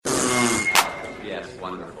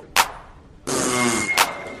wonderful.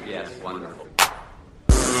 Yes, wonderful.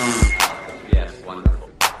 Yes, wonderful.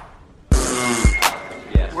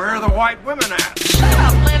 Yes. Where are the white women at? Shut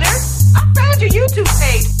up, Leonard. I found your YouTube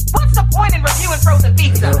page. What's the point in reviewing frozen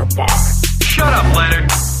pizza? You're a bar. Shut up, Leonard.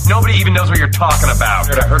 Nobody even knows what you're talking about.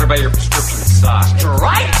 I heard about your prescription socks.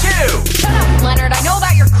 Strike two. Shut up, Leonard. I know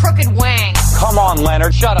about your crooked wang. Come on,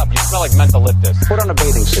 Leonard. Shut up. You smell like mentholyptus. Put on a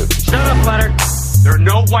bathing suit. Shut up, Leonard. There are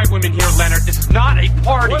no white women here, Leonard. This is not a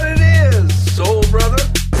party. What it is, soul brother?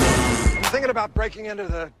 I'm thinking about breaking into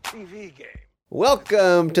the TV game.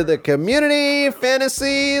 Welcome to the Community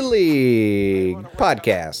Fantasy League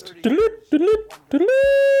podcast.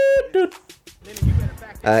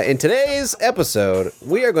 In today's episode,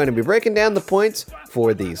 we are going to be breaking down the points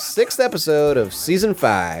for the 6th episode of Season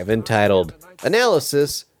 5, entitled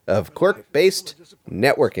Analysis of Quirk-Based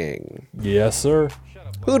Networking. Yes, sir.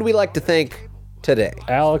 Who would we like to thank today?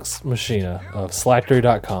 Alex Machina of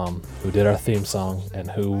Slacktory.com, who did our theme song and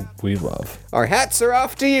who we love. Our hats are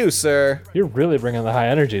off to you, sir. You're really bringing the high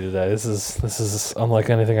energy today. This is unlike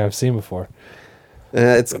anything I've seen before.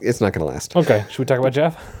 It's not going to last. Okay, should we talk about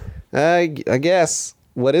Jeff? I guess.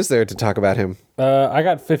 What is there to talk about him? I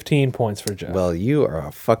got 15 points for Jeff. Well, you are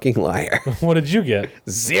a fucking liar. What did you get?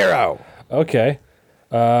 0. Okay.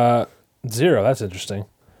 0. That's interesting.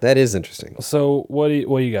 That is interesting. So what do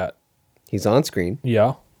you got? He's on screen,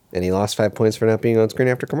 Yeah. and he lost 5 points for not being on screen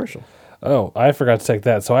after commercial. Oh, I forgot to take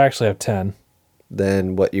that. So I actually have 10.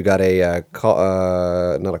 Then what, you got a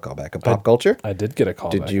not a callback, a pop culture? I did get a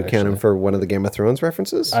call. Did you count him for one of the Game of Thrones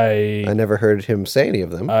references? I I never heard him say any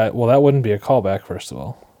of them. well, that wouldn't be a callback, first of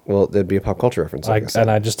all. Well, that'd be a pop culture reference. Like I said.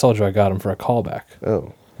 And I just told you I got him for a callback.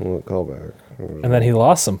 Oh, well, callback. And then he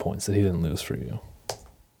lost some points that he didn't lose for you.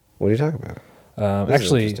 What are you talking about? This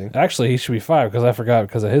is interesting. Actually, he should be 5 because I forgot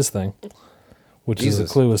because of his thing, which is Jesus.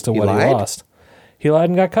 a clue as to He what lied? he lost. He lied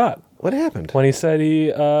and got caught What happened? when he said he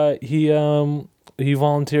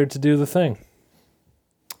volunteered to do the thing.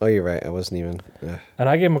 Oh, you're right. I wasn't even. And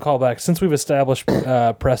I gave him a call back. Since we've established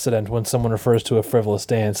precedent when someone refers to a frivolous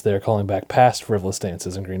dance, they're calling back past frivolous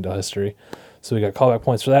dances in Greendale history. So we got callback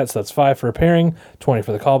points for that. So that's 5 for appearing, 20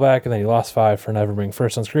 for the callback, and then he lost 5 for never being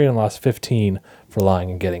first on screen and lost 15 for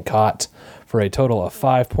lying and getting caught, for a total of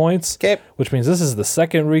 5 points. Okay. Which means this is the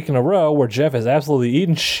second week in a row where Jeff has absolutely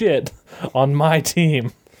eaten shit on my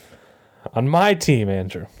team. On my team,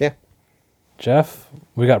 Andrew. Yeah. Jeff,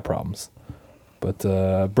 we got problems. But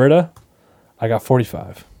Britta, I got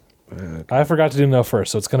 45. Okay. I forgot to do no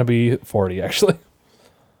first, so it's going to be 40, actually.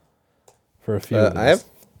 For a few of these. I have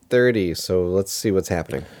 30, so let's see what's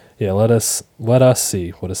happening. Yeah, let us see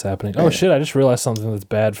what is happening. Oh, shit, I just realized something that's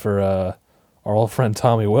bad for our old friend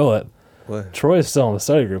Tommy Willett. What? Troy is still in the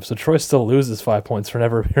study group, so Troy still loses 5 points for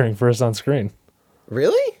never appearing first on screen.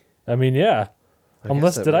 Really? I mean, yeah.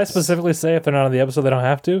 Unless, that did I makes- specifically say if they're not on the episode, they don't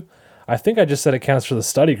have to? I think I just said it counts for the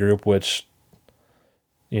study group, which,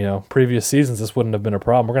 previous seasons, this wouldn't have been a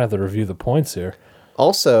problem. We're going to have to review the points here.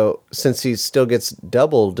 Also, since he still gets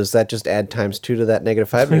double, does that just add times 2 to that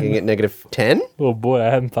 -5, making it -10? Oh, boy, I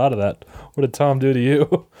hadn't thought of that. What did Tom do to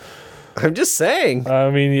you? I'm just saying. I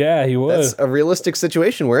mean, yeah, he would. That's a realistic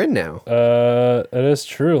situation we're in now. It is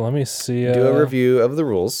true. Let me see. Do a review of the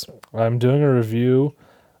rules. I'm doing a review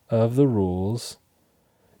of the rules.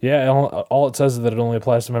 Yeah, all it says is that it only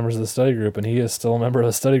applies to members of the study group, and he is still a member of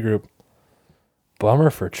the study group. Bummer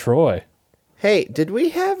for Troy. Hey, did we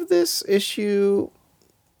have this issue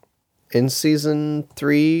in season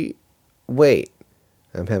 3? Wait,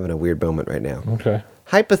 I'm having a weird moment right now. Okay.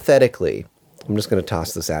 Hypothetically, I'm just going to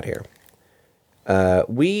toss this out here.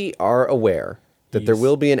 We are aware that there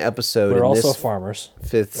will be an episode We're in also this farmers.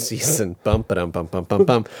 5th season. Bum, ba-dum, bum, bum, bum,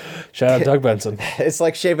 bum. Shout out Doug Benson. It's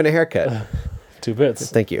like shaving a haircut. 2 bits.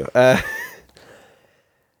 Thank you. What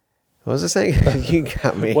was I saying? You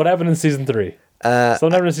got me. What happened in season 3?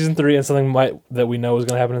 Something happened in season 3, and something that we know is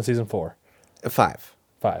going to happen in season 4. 5.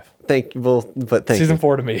 5. Thank you. Well, but thank Season you.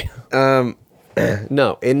 4 to me.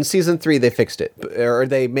 No, in season 3 they fixed it, or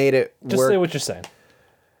they made it Just work. say what you're saying.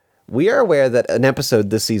 We are aware that an episode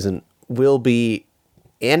this season will be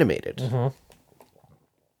animated. Mm-hmm.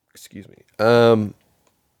 Excuse me.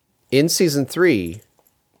 In season 3,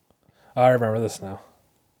 I remember this now.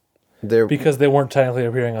 there Because they weren't technically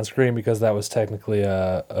appearing on screen, because that was technically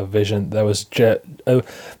a vision. That was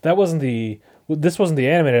that wasn't the. This wasn't the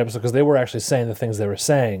animated episode, because they were actually saying the things they were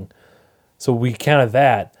saying. So we counted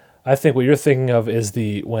that. I think what you're thinking of is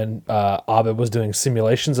when Abed was doing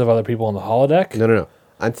simulations of other people in the holodeck. No.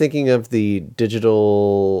 I'm thinking of the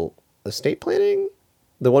digital estate planning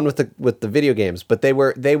The one with the video games, but they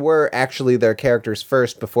were actually their characters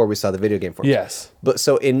first before we saw the video game forms. Yes. But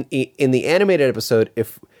so in the animated episode,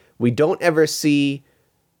 if we don't ever see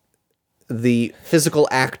the physical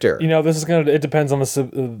actor, This is it depends on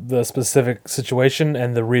the specific situation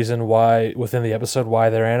and the reason why within the episode why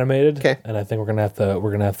they're animated. Okay. And I think we're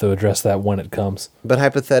gonna have to address that when it comes. but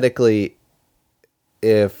hypothetically,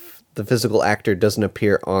 if the physical actor doesn't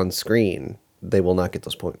appear on screen, they will not get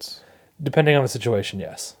those points. Depending on the situation,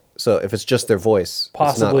 yes. So if it's just their voice,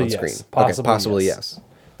 Possibly, it's not on yes. screen. Possibly, Yes.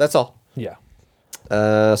 That's all. Yeah.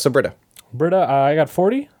 So Britta. Britta, I got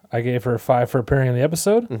 40. I gave her 5 for appearing in the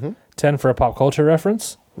episode, 10 for a pop culture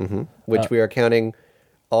reference. Which we are counting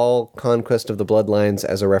all Conquest of the Bloodlines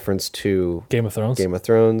as a reference to Game of Thrones. Game of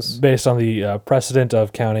Thrones. Based on the precedent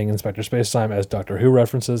of counting Inspector Spacetime as Doctor Who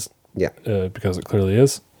references, Yeah, because it clearly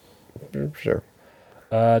is. sure.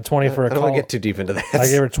 20 for a I don't call. want to get too deep into that. I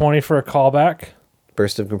gave her 20 for a callback.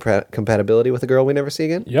 Burst of compatibility with a girl we never see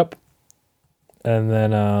again. Yep. And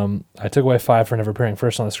then I took away 5 for never appearing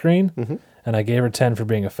first on the screen, and I gave her 10 for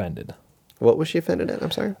being offended. What was she offended at? I'm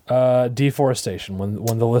sorry. Deforestation.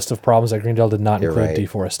 When the list of problems at Greendale did not You're include right.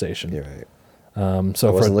 deforestation. You're right. So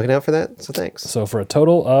I for wasn't looking out for that, so thanks. so for a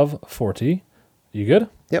total of 40, you good?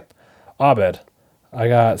 Yep. Abed, I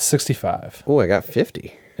got 65. Oh, I got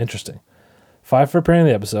 50. Interesting. 5 for appearing in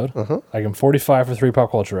the episode. I give him 45 for 3 pop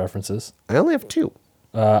culture references. I only have 2.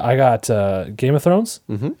 I got Game of Thrones,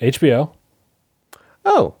 HBO,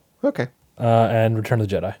 Oh, okay. and Return of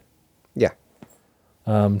the Jedi. Yeah.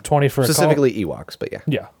 20 for Specifically Ewoks, but yeah.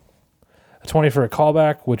 Yeah. 20 for a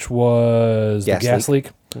callback, which was Gas the gas leak.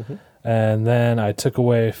 And then I took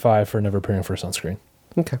away 5 for never appearing first on screen.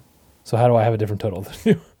 Okay. So how do I have a different total than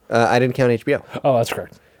you? I didn't count HBO. Oh, that's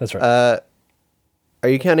correct. That's right. Are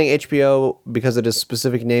you counting HBO because it is a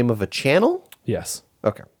specific name of a channel? Yes.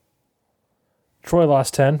 Okay. Troy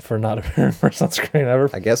lost 10 for not appearing first on screen ever.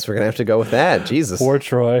 I guess we're going to have to go with that. Jesus. Poor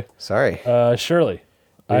Troy. Sorry. Shirley.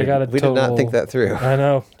 I got a we total... did not think that through. I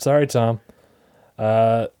know. Sorry, Tom.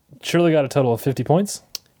 Shirley got a total of 50 points.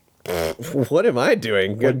 What am I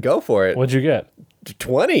doing? Good, go for it. What'd you get?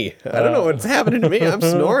 20. I don't know what's happening to me. I'm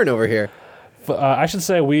snoring over here. I should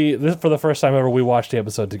say this for the first time ever, we watched the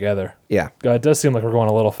episode together. Yeah. It does seem like we're going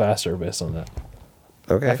a little faster based on that.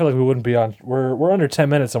 Okay. I feel like we wouldn't be on. We're under 10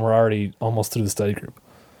 minutes and we're already almost through the study group.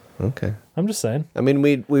 Okay. I'm just saying. I mean,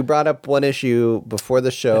 we brought up one issue before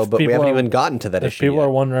the show, but we people haven't are- even gotten to that If issue people yet.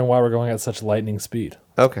 are wondering why we're going at such lightning speed,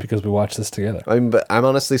 Okay. because we watched this together. I mean, but I'm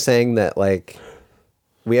honestly saying that, like,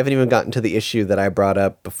 we haven't even gotten to the issue that I brought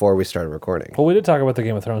up before we started recording. Well, we did talk about the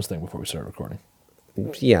Game of Thrones thing before we started recording.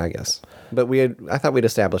 Yeah, I guess. But I thought we'd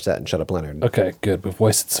established that in Shut Up, Leonard. Okay, good. We've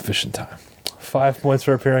wasted sufficient time. 5 points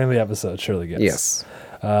for appearing in the episode. Surely gets. Yes.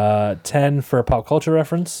 10 for a pop culture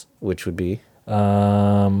reference. Which would be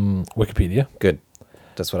Wikipedia. good.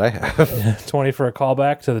 That's what I have. 20 for a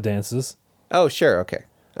callback to the dances. Oh, sure. Okay.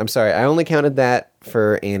 I'm sorry. I only counted that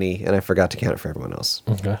for Annie, and I forgot to count it for everyone else.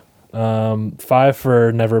 Okay. 5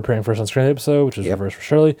 for never appearing first on screen in the episode, which is Yep. reverse for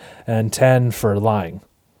Shirley, and 10 for lying.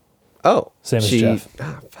 Oh. Same as Jeff.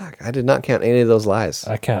 Ah, fuck. I did not count any of those lies.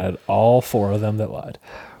 I counted all 4 of them that lied.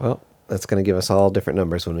 Well, that's going to give us all different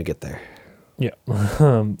numbers when we get there. Yeah.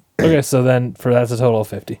 Okay, so then that's a total of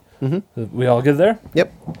 50. Mm-hmm. We all good there?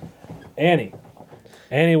 Yep. Annie.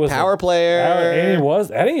 Annie was Power player.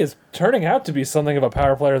 Annie is turning out to be something of a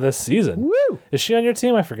power player this season. Woo. Is she on your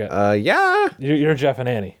team? I forget. Yeah. You're Jeff and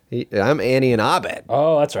Annie. I'm Annie and Abed.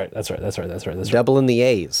 Oh, that's right. Doubling the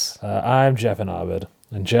A's. I'm Jeff and Abed,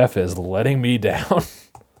 and Jeff is letting me down.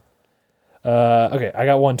 Okay, I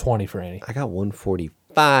got 120 for Annie. I got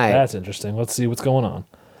 145. That's interesting. Let's see what's going on.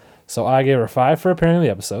 So I gave her 5 for appearing in the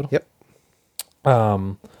episode. Yep.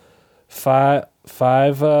 5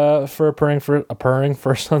 for appearing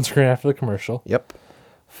first on screen after the commercial. Yep.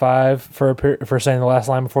 5 for saying the last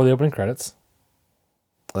line before the opening credits.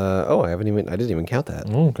 I didn't even count that.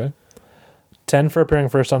 Oh, okay. 10 for appearing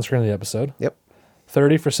first on screen in the episode. Yep.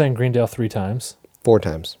 30 for saying Greendale 3 times. 4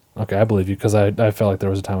 times. Okay, I believe you because I felt like there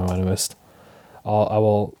was a time I might have missed.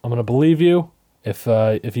 I'm gonna believe you. If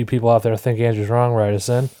you people out there think Andrew's wrong, write us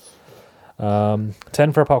in. 10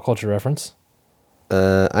 for a pop culture reference.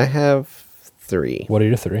 I have 3. What are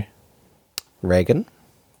your 3? Reagan.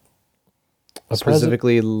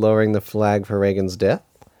 Specifically lowering the flag for Reagan's death.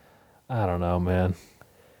 I don't know, man.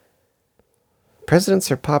 Presidents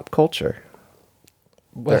are pop culture.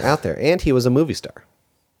 They're out there. And he was a movie star.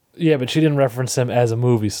 Yeah, but she didn't reference him as a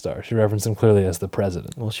movie star. She referenced him clearly as the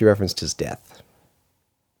president. Well, she referenced his death.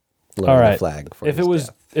 lowering All right. the flag for if his it was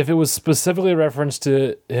death. if it was specifically referenced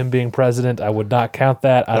to him being president, I would not count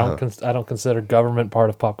that. I don't consider government part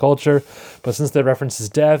of pop culture. But since they reference his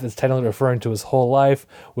death, it's technically referring to his whole life,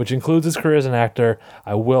 which includes his career as an actor.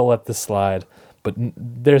 I will let this slide, but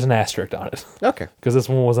there's an asterisk on it Okay. because this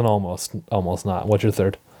one was an almost not. What's your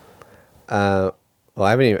third? Well,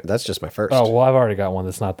 I haven't even. That's just my first. Oh, well, I've already got one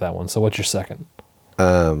that's not that one. So what's your second?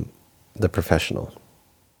 The Professional.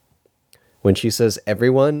 When she says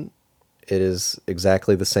everyone, it is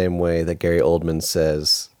exactly the same way that Gary Oldman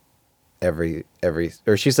says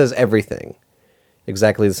or she says everything.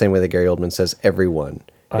 Exactly the same way that Gary Oldman says everyone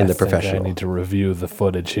in The Professional. I need to review the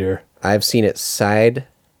footage here. I've seen it side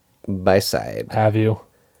by side. Have you?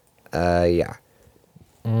 Yeah.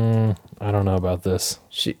 I don't know about this.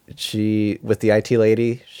 She with the IT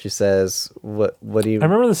lady, she says, what do you... I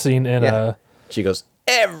remember the scene in She goes,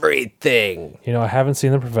 everything. I haven't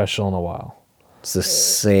seen The Professional in a while. It's the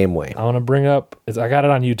same way. I want to bring up, I got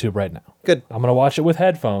it on YouTube right now. Good. I'm going to watch it with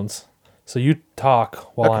headphones. So you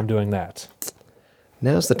talk while I'm doing that.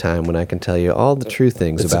 Now's the time when I can tell you all the true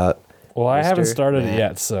things about... Well, I haven't Mr. started Matt it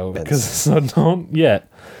yet, so Benson. don't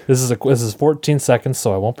yet. This is 14 seconds,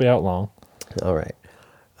 so I won't be out long. All right.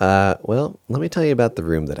 Well, let me tell you about the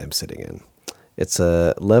room that I'm sitting in. It's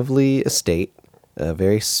a lovely estate,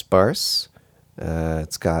 very sparse.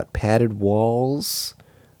 It's got padded walls.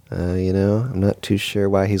 I'm not too sure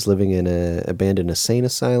why he's living in an abandoned insane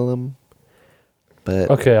asylum.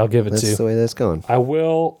 But Okay, I'll give it that's to you. the way that's going. I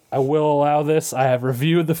will allow this. I have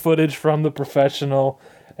reviewed the footage from The Professional,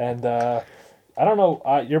 and I don't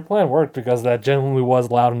know. Your plan worked because that genuinely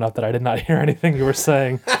was loud enough that I did not hear anything you were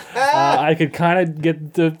saying. I could kind of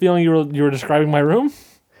get the feeling you were describing my room.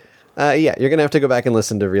 Yeah, you're gonna have to go back and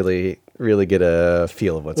listen to really, really get a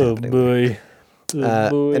feel of what's happening. Boy.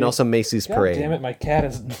 Boy. And also Macy's God Parade. damn it, my cat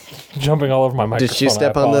is jumping all over my microphone. Did she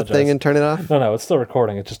step I on the apologize. thing and turn it off? No, it's still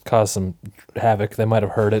recording. It just caused some havoc. They might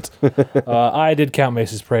have heard it. I did count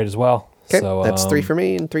Macy's Parade as well. Okay, So, that's 3 for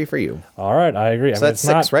me and 3 for you. All right, I agree. So that's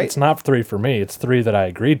 6, right? It's not 3 for me. It's 3 that I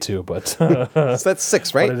agreed to, but, So that's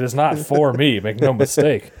 6, right? but it is not for me. Make no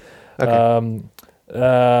mistake. Okay.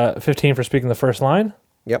 15 for speaking the first line,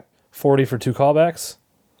 Yep. 40 for 2 callbacks,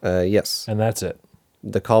 Yes. and that's it.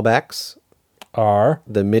 The callbacks, Are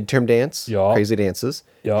the midterm dance, Yup. crazy dances,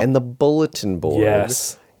 Yup. and the bulletin board.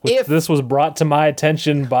 yes. If- This was brought to my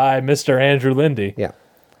attention by Mr. Andrew Lindy. Yeah.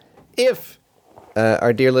 If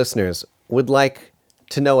our dear listeners would like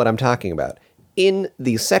to know what I'm talking about, in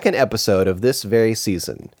the second episode of this very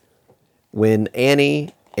season, when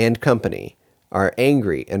Annie and company are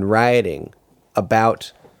angry and rioting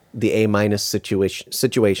about the A-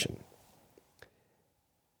 situation,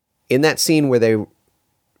 in that scene where they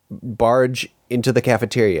barge into the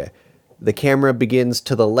cafeteria, the camera begins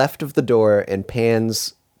to the left of the door and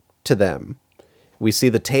pans to them. We see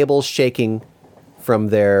the tables shaking from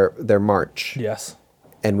their march, Yes.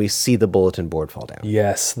 and we see the bulletin board fall down.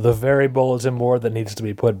 Yes, the very bulletin board that needs to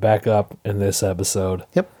be put back up in this episode.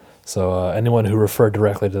 Yep. So anyone who referred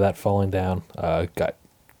directly to that falling down got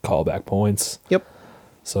callback points. Yep.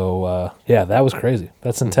 So yeah, that was crazy.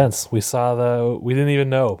 That's intense. We didn't even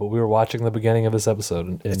know, but we were watching the beginning of this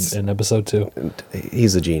episode in episode 2.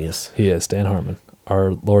 He's a genius. He is Dan Harmon,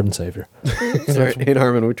 our Lord and Savior. In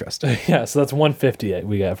Harmon, we trust. Yeah, so that's 158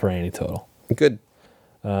 we got for Annie total. Good.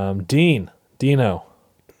 Dino,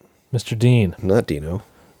 Mr. Dean, Not Dino.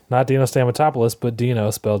 not Dino Stamatopoulos, but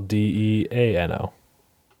Dino spelled Deano.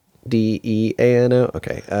 Deano.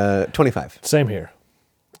 Okay. 25. Same here.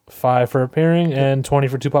 5 for appearing and 20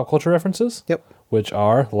 for 2 pop culture references. Yep. Which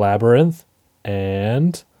are Labyrinth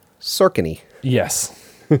and Sorkin-y. yes,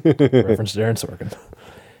 reference to Aaron Sorkin.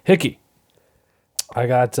 Hickey. I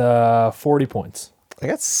got 40 points. I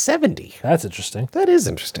got 70. That's interesting. That is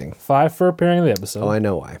interesting. 5 for appearing in the episode. Oh, I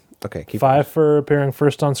know why. Okay. Keep 5 for appearing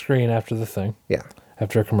first on screen after the thing, Yeah.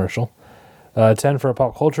 after a commercial. 10 for a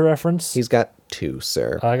pop culture reference. He's got 2,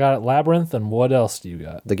 sir. I got Labyrinth, and what else do you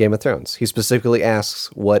got? The Game of Thrones. He specifically asks,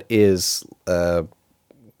 what is Blood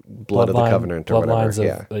of the Covenant or whatever. Bloodlines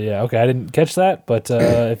Yeah. yeah, okay, I didn't catch that, but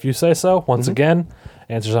if you say so, once Mm-hmm. again,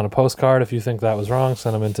 answers on a postcard. If you think that was wrong,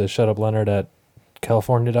 send them into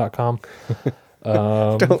shutupleonard@california.com.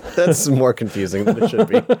 That's more confusing than it should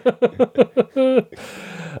be.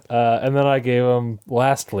 And then I gave him,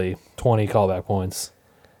 lastly, 20 callback points,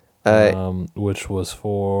 which was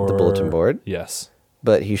for... The bulletin board. Yes.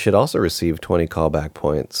 But he should also receive 20 callback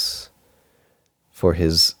points for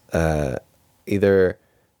his either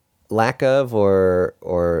lack of or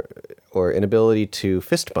inability to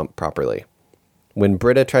fist bump properly. When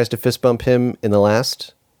Britta tries to fist bump him in the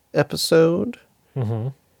last episode,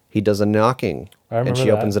 he does a knocking I remember and she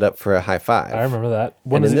that. opens it up for a high five. I remember that.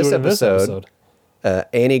 When And does in he do this it in episode,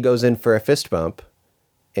 Annie goes in for a fist bump,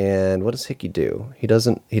 and what does Hickey do? He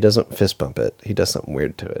doesn't fist bump it. He does something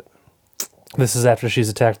weird to it. This is after she's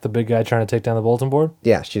attacked the big guy trying to take down the bulletin board?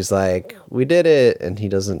 Yeah, she's like, "We did it," and he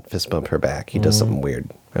doesn't fist bump her back. He does something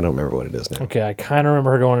weird. I don't remember what it is now. Okay, I kind of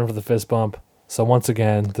remember her going in for the fist bump. So once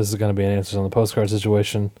again, this is going to be an answers on the postcard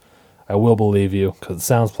situation. I will believe you because it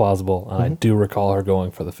sounds plausible, and I do recall her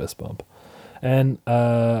going for the fist bump. And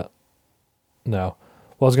no, well,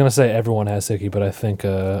 I was going to say everyone has Hickey, but I think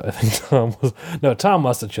Tom was Tom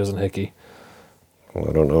must have chosen Hickey Well,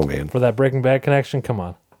 I don't know, man. for that Breaking Bad connection. Come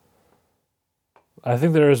on, I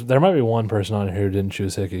think there might be one person on here who didn't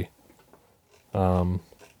choose Hickey.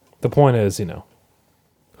 The point is,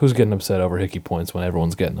 who's getting upset over Hickey points when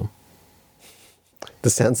everyone's getting them?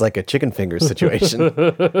 This sounds like a chicken fingers situation.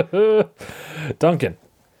 Duncan.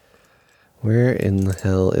 Where in the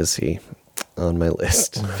hell is he on my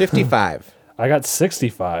list? 55. I got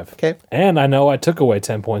 65. Okay. And I know I took away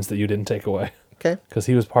 10 points that you didn't take away Okay. because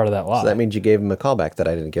he was part of that lot. So that means you gave him a callback that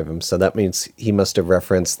I didn't give him. So that means he must have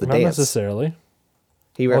referenced the Not dance. necessarily.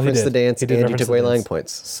 He Well, he referenced the did. dance He did and you reference took the away dance. lying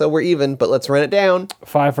points. So we're even, but let's run it down.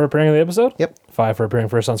 5 for appearing in the episode? Yep. 5 for appearing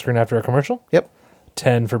first on screen after a commercial? Yep.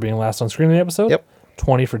 10 for being last on screen in the episode? Yep.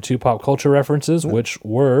 20 for 2 pop culture references, which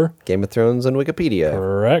were Game of Thrones and Wikipedia.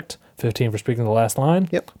 correct. 15 for speaking the last line.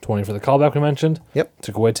 Yep. 20 for the callback we mentioned. Yep.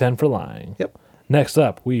 Took away 10 for lying. Yep. Next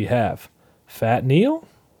up, we have Fat Neil,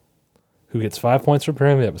 who gets 5 points for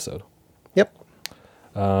appearing in the episode. Yep.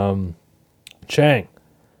 Chang.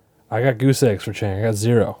 I got goose eggs for Chang. I got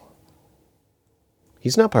 0.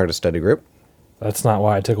 He's not part of study group. That's not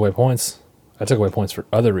why I took away points. I took away points for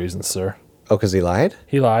other reasons, sir. Oh, because he lied?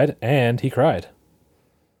 He lied and he cried.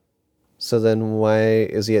 So then why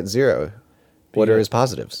is he at 0? What are his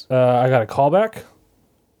positives? I got a callback.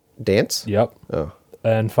 Dance? Yep. Oh.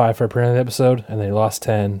 And 5 for appearing in the episode. And then he lost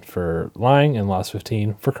 10 for lying and lost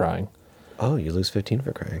 15 for crying. Oh, you lose 15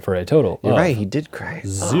 for crying. For a total You're of right, he did cry.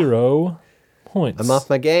 0 points. I'm off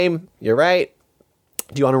my game. You're right.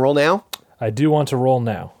 Do you want to roll now? I do want to roll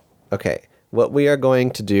now. Okay. What we are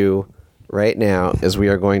going to do right now is we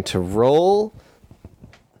are going to roll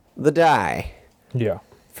the die Yeah.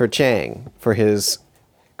 for Chang, for his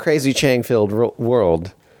crazy Chang-filled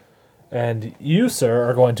world. And you, sir,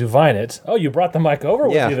 are going to vine it. Oh, you brought the mic over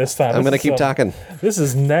with you this time. I'm going to This keep is talking. This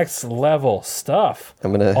is next level stuff.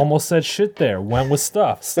 I'm gonna- Almost said shit there. Went with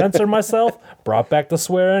stuff. Censored myself. Brought back the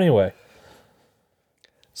swear anyway.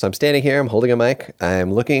 So I'm standing here, I'm holding a mic,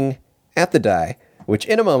 I'm looking at the die, which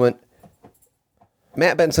in a moment,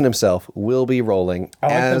 Matt Benson himself will be rolling I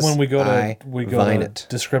like as that when we go I to vine it.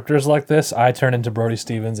 descriptors like this. I turn into Brody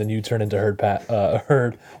Stevens and you turn into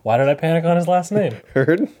Herd. Why did I panic on his last name?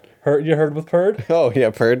 Heard? Herd. You heard with Purd? Oh, yeah,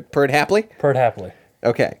 Purd happily? Purd happily.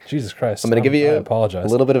 Okay. Jesus Christ. I'm going to give I you apologize. a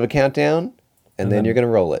little bit of a countdown, and then you're going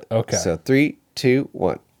to roll it. Okay. So 3, 2,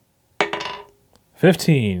 1.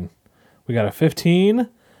 15. We got a 15.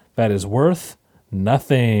 That is worth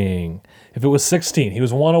nothing. If it was 16, he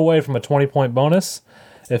was 1 away from a 20-point bonus.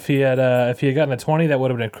 If he had gotten a 20, that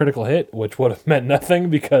would have been a critical hit, which would have meant nothing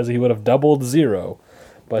because he would have doubled 0.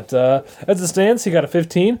 But as it stands, he got a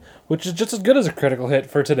 15, which is just as good as a critical hit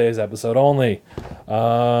for today's episode only.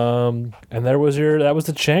 And that was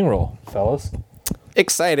the Chang roll, fellas.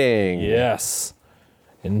 Exciting. Yes.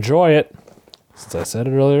 Enjoy it. Since I said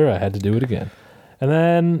it earlier, I had to do it again. And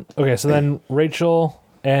then, then Rachel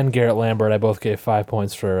and Garrett Lambert, I both gave 5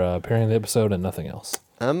 points for appearing in the episode and nothing else.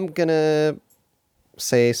 I'm going to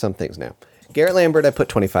say some things now. Garrett Lambert, I put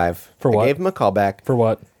 25. For what? I gave him a callback. For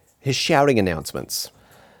what? His shouting announcements.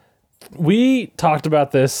 We talked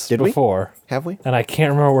about this Did we? before, Have we? and I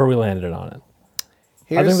can't remember where we landed on it.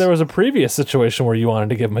 I think there was a previous situation where you wanted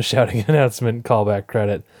to give him a shouting announcement callback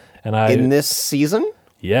credit, and In this season?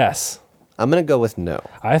 yes, I'm going to go with no.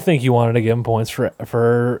 I think you wanted to give him points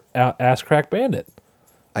for Ass Crack Bandit.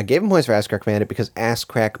 I gave him points for Ass Crack Bandit because Ass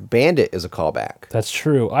Crack Bandit is a callback. That's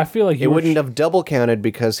true. I feel like It wouldn't have double counted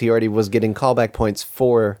because he already was getting callback points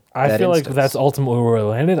for I that feel instance. like that's ultimately where we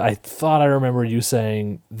landed. I thought I remember you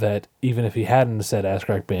saying that even if he hadn't said Ass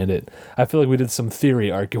Crack Bandit, I feel like we did some theory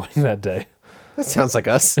arguing that day. That sounds like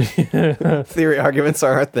us. Theory arguments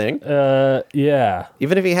are our thing. Yeah.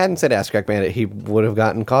 Even if he hadn't said Ass Crack Bandit, he would have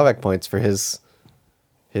gotten callback points for his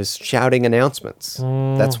shouting announcements.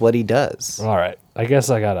 That's what he does. All right. I guess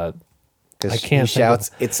I gotta. 'Cause I can't He think of-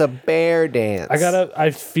 shouts, "It's a bear dance."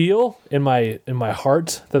 I feel in my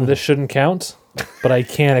heart that this shouldn't count, but I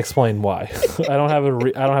can't explain why. I don't have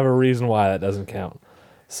a reason why that doesn't count.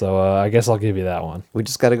 So I guess I'll give you that one. We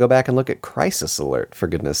just got to go back and look at Crisis Alert, for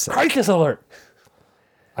goodness sake. Crisis alert!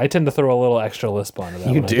 I tend to throw a little extra lisp onto that.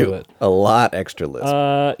 You when I do do. it. A lot extra list.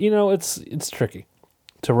 It's tricky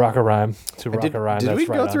to rock a rhyme. To rock a rhyme. did that's we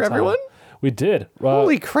right go on through time. everyone? We did.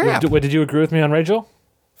 Holy crap. Wait, did you agree with me on Rachel?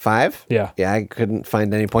 5? Yeah. Yeah, I couldn't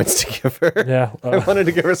find any points to give her. Yeah. I wanted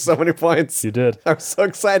to give her so many points. You did. I was so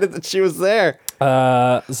excited that she was there.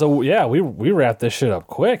 So yeah, we wrapped this shit up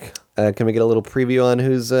quick. Can we get a little preview on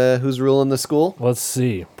who's ruling the school? Let's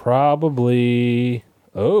see. Probably.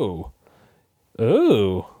 Oh,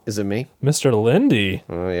 Is it me? Mr. Lindy.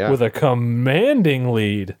 Oh, yeah. With a commanding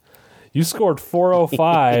lead. You scored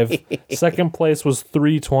 405. Second place was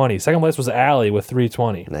 320. Second place was Allie with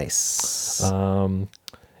 320. Nice.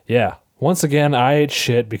 Yeah. Once again, I ate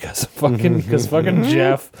shit because fucking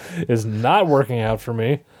Jeff is not working out for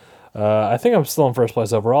me. I think I'm still in first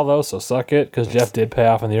place overall, though, so suck it, because Jeff did pay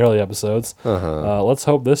off in the early episodes. Let's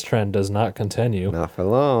hope this trend does not continue. Not for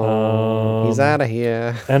long. He's out of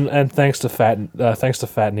here. And thanks to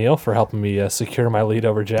Fat Neil for helping me secure my lead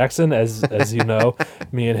over Jackson. As you know,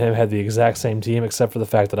 me and him had the exact same team, except for the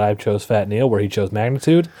fact that I chose Fat Neil, where he chose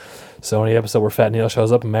Magnitude. So any episode where Fat Neil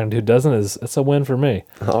shows up and Magnitude doesn't it's a win for me.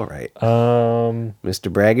 All right.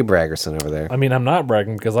 Mr. Braggy Braggerson over there. I mean, I'm not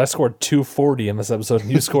bragging because I scored 240 in this episode and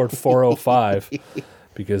you scored 405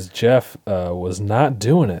 because Jeff was not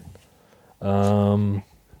doing it.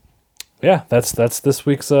 Yeah, that's this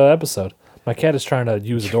week's episode. My cat is trying to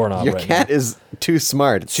use a doorknob Your right cat now. is too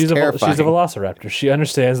smart. It's She's a terrifying. velociraptor. She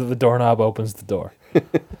understands that the doorknob opens the door.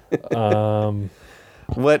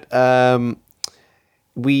 What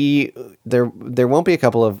there won't be a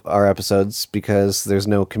couple of our episodes because there's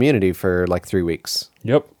no community for like 3 weeks.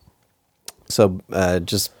 Yep. So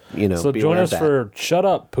just So be join aware us of that. for Shut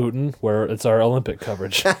Up, Putin, where it's our Olympic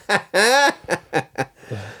coverage. Yeah,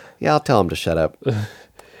 I'll tell him to shut up.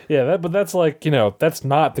 Yeah, but that's like, that's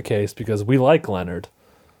not the case because we like Leonard.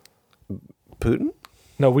 Putin?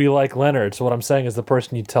 No, we like Leonard. So what I'm saying is the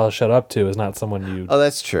person you tell to shut up to is not someone you. Oh,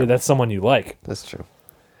 that's true. That's someone you like. That's true.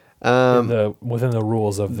 Within the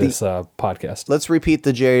rules of this podcast. Let's repeat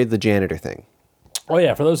the Jerry the Janitor thing. Oh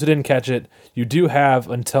yeah, for those who didn't catch it, you do have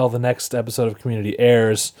until the next episode of Community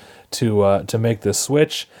airs to make this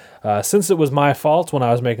switch. Since it was my fault when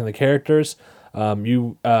I was making the characters,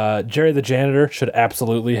 Jerry the Janitor should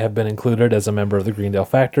absolutely have been included as a member of the Greendale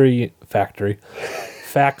faculty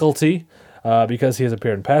because he has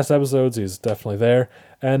appeared in past episodes. He's definitely there.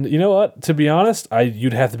 And you know what? To be honest,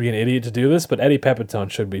 you'd have to be an idiot to do this, but Eddie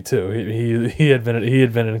Pepitone should be too. He had been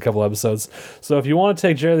in a couple episodes. So if you want to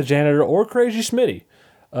take Jerry the Janitor or Crazy Schmitty,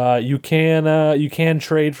 you can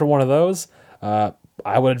trade for one of those. I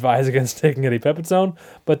would advise against taking Eddie Pepitone,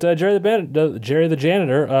 but Jerry the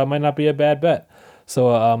Janitor might not be a bad bet.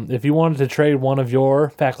 So if you wanted to trade one of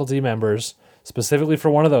your faculty members specifically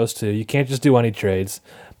for one of those two, you can't just do any trades,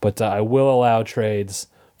 but I will allow trades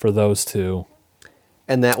for those two.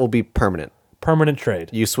 And that will be permanent. Permanent trade.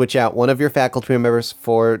 You switch out one of your faculty members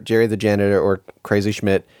for Jerry the Janitor or Crazy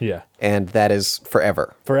Schmidt. Yeah. And that is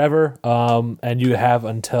forever. Forever. And you have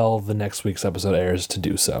until the next week's episode airs to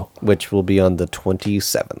do so. Which will be on the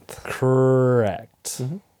 27th. Correct.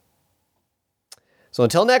 Mm-hmm. So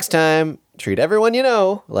until next time, treat everyone you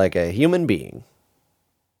know like a human being.